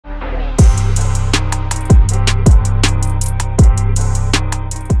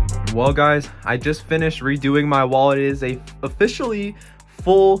Well guys, I just finished redoing my wall. It is officially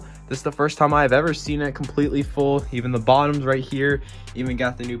full. This is the first time I've ever seen it completely full. Even the bottoms right here, even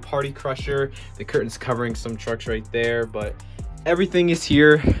got the new Party Crusher. The curtains covering some trucks right there, but everything is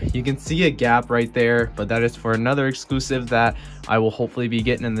here. You can see a gap right there, but that is for another exclusive that I will hopefully be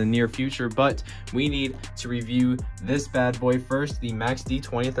getting in the near future. But we need to review this bad boy first, the Max D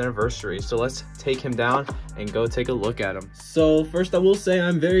 20th anniversary. So let's take him down and go take a look at him. So first I will say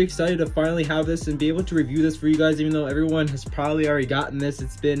I'm very excited to finally have this and be able to review this for you guys, even though everyone has probably already gotten this.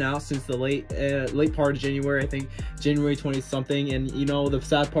 It's been out since the late part of January, I think January 20 something. And you know, the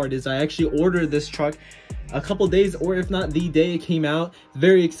sad part is I actually ordered this truck a couple days, or if not the day it came out.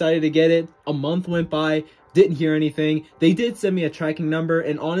 Very excited to get it. A month went by, didn't hear anything. They did send me a tracking number,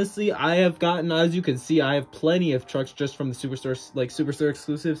 and honestly, I have gotten, as you can see, I have plenty of trucks just from the Superstore, like Superstore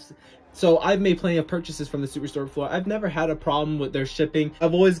exclusives. So I've made plenty of purchases from the Superstore floor. I've never had a problem with their shipping.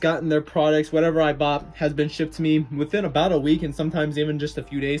 I've always gotten their products. Whatever I bought has been shipped to me within about a week, and sometimes even just a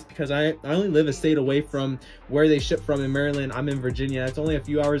few days, because I only live a state away from where they ship from in Maryland. I'm in Virginia. It's only a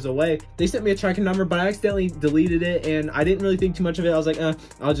few hours away. They sent me a tracking number, but I accidentally deleted it, and I didn't really think too much of it. I was like,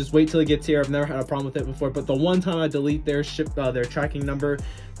 I'll just wait till it gets here. I've never had a problem with it before. But the one time I delete their tracking number,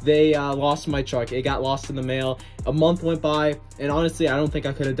 they lost my truck. It got lost in the mail. A month went by, and honestly, I don't think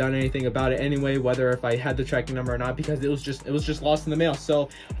I could have done anything about it anyway, whether if I had the tracking number or not, because it was just lost in the mail. So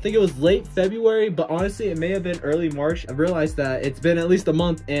I think it was late February, but honestly, it may have been early March. I realized that it's been at least a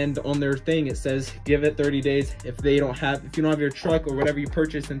month, and on their thing it says give it 30 days. If you don't have your truck or whatever you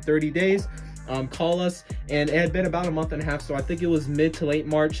purchased in 30 days, call us. And it had been about a month and a half, so I think it was mid to late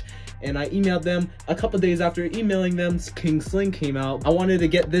March. And I emailed them. A couple days after emailing them, King Sling came out. I wanted to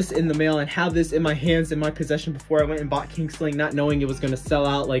get this in the mail and have this in my hands, in my possession, before I went and bought King Sling, not knowing it was going to sell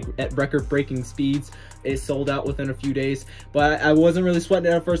out like at record-breaking speeds. It sold out within a few days, but I wasn't really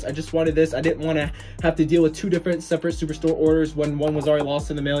sweating it at first. I just wanted this. I didn't want to have to deal with two different separate Superstore orders when one was already lost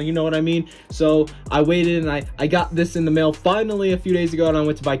in the mail, you know what I mean? So I waited, and I got this in the mail finally a few days ago, and I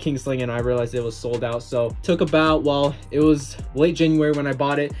went to buy King Sling, and I realized it was sold out. So took about, well, it was late January when I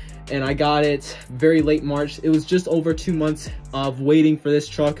bought it, and I got it very late March. It was just over 2 months of waiting for this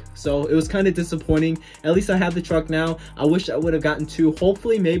truck, so it was kind of disappointing. At least I have the truck now. I wish I would have gotten two.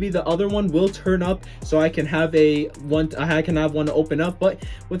 Hopefully maybe the other one will turn up so I can have one to open up. But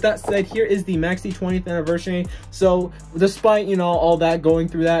with that said, here is the Max D 20th anniversary. So despite, you know, all that, going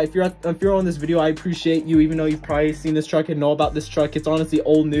through that, if you're on this video, I appreciate you, even though you've probably seen this truck and know about this truck. It's honestly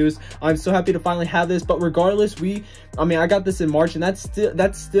old news. I'm so happy to finally have this. But regardless, I got this in March, and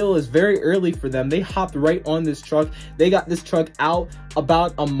that still is very early for them. They hopped right on this truck. They got this truck out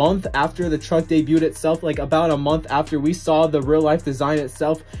about a month after the truck debuted itself, like about a month after we saw the real life design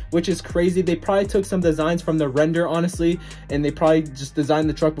itself, which is crazy. They probably took some designs from the render, honestly, and they probably just designed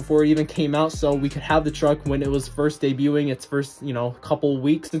the truck before it even came out, so we could have the truck when it was first debuting, its first, you know, couple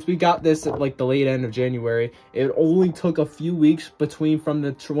weeks. Since we got this at like the late end of January, it only took a few weeks between when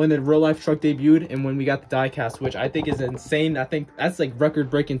the real life truck debuted and when we got the diecast, which I think is insane. I think that's like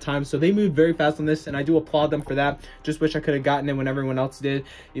record-breaking time. So they moved very fast on this, and I do applaud them for that. Just wish I could have gotten it when everyone else did,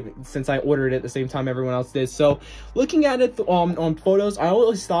 even since I ordered it at the same time everyone else did. So looking at it on photos, I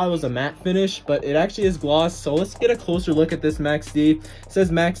always thought it was a matte finish, but it actually is gloss. So let's get a closer look at this Max D. It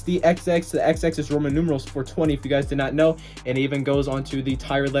says Max D XX. The XX is Roman numerals for 20, if you guys did not know, and it even goes onto the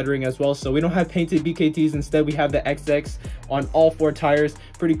tire lettering as well. So we don't have painted BKTs. Instead, we have the XX on all 4 tires.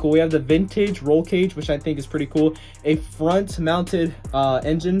 Pretty cool. We have the vintage roll cage, which I think is pretty cool. A front mounted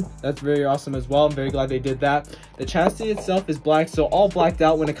engine. That's very awesome as well. I'm very glad they did that. The chassis itself is black, so all blacked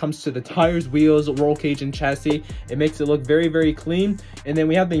out when it comes to the tires, wheels, roll cage, and chassis. It makes it look very, very clean. And then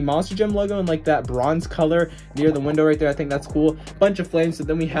we have the Monster Jam logo in like that bronze color near the window right there. I think that's cool. Bunch of flames. So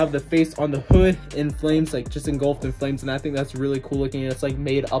then we have the face on the hood in flames, like just engulfed in flames, and I think that's really cool looking. It's like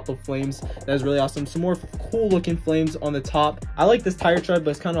made up of flames. That's really awesome. Some more cool looking flames on the top. I like this tire tread,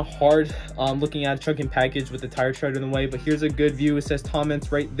 but it's kind of hard looking at a truck and package with the tire tread in the way. But here's a good view. It says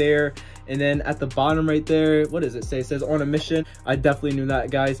comments right there, and then at the bottom right there, what does it say? It says on a mission. I definitely knew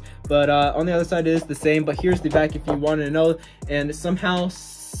that, guys. But on the other side it is the same, but here's the back if you want to know. And somehow,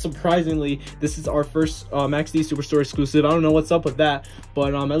 surprisingly, this is our first Max D Superstore exclusive. I don't know what's up with that,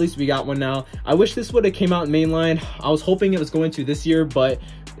 but at least we got one now. I wish this would have came out in mainline. I was hoping it was going to this year, but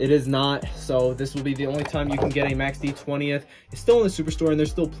it is not. So this will be the only time you can get a Max D 20th. It's still in the Superstore, and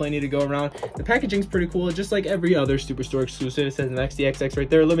there's still plenty to go around. The packaging's pretty cool, just like every other Superstore exclusive. It says Max D XX right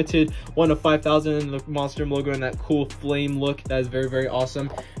there, limited 1 of 5,000, and the Monster logo and that cool flame look. That is very, very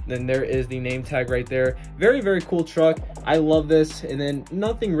awesome. Then there is the name tag right there. Very, very cool truck. I love this. And then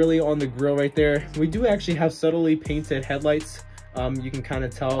nothing really on the grill right there. We do actually have subtly painted headlights You can kind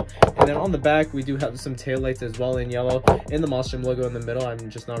of tell. And then on the back, we do have some taillights as well in yellow, and the Monster logo in the middle. I'm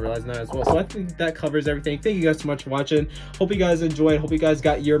just not realizing that as well. So I think that covers everything. Thank you guys so much for watching. Hope you guys enjoyed. Hope you guys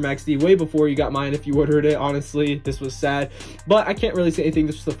got your Max D way before you got mine if you ordered it. Honestly, this was sad, but I can't really say anything.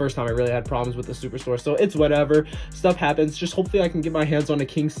 This was the first time I really had problems with the Superstore, so it's whatever. Stuff happens. Just hopefully I can get my hands on a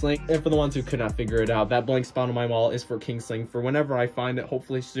King Sling. And for the ones who could not figure it out, that blank spot on my wall is for King Sling for whenever I find it,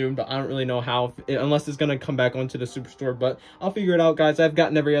 hopefully soon, but I don't really know how, unless it's gonna come back onto the Superstore, but I'll figure it out, guys. I've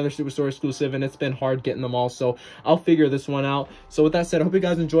gotten every other Superstore exclusive and it's been hard getting them all, so I'll figure this one out. So with that said, I hope you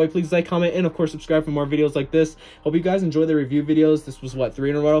guys enjoy. Please like, comment, and of course subscribe for more videos like this. Hope you guys enjoy the review videos. This was what,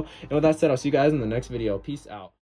 3 in a row. And with that said, I'll see you guys in the next video. Peace out.